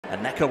A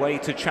neck away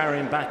to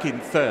Charin back in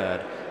third.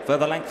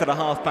 Further length and a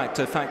half back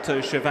to Facto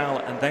Cheval,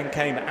 and then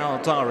came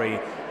Al Dari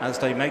as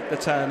they make the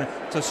turn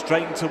to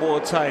straighten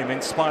towards home.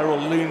 In Spiral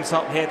looms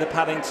up here to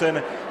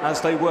Paddington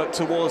as they work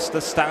towards the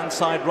stand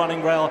side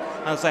running rail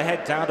as they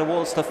head down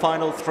towards the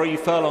final 3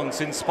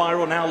 furlongs. In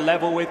Spiral now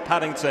level with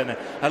Paddington,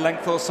 a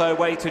length or so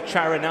away to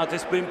Charin, now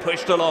just been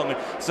pushed along.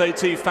 So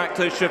too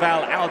Facto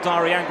Cheval. Al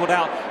Dari angled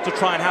out to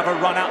try and have a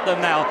run at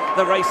them now.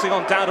 They're racing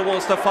on down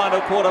towards the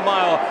final quarter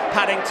mile.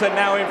 Paddington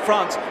now in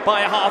front by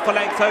a half a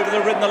length over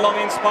the ridden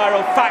along in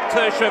Spiral.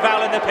 Facto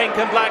Cheval in the pink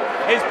and black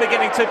is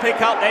beginning to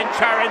pick up. Then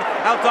Charin.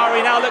 Al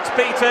Dari now looks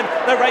beaten.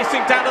 They're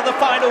racing down to the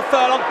final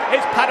furlong.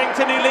 It's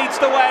Paddington who leads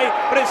the way,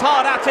 but it's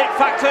hard at it.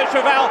 Facto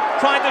Cheval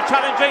trying to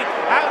challenge it.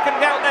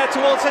 Out there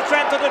towards the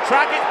trend of the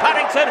track. It's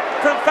Paddington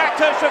from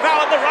Facto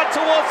Cheval, and the run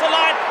towards the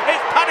line.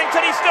 It's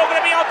Paddington. He's still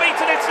going to be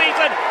unbeaten this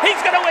season. He's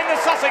going to win the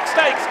Sussex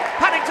Stakes.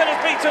 Paddington has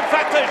beaten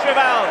Facto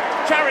Cheval.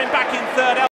 Charin back in third.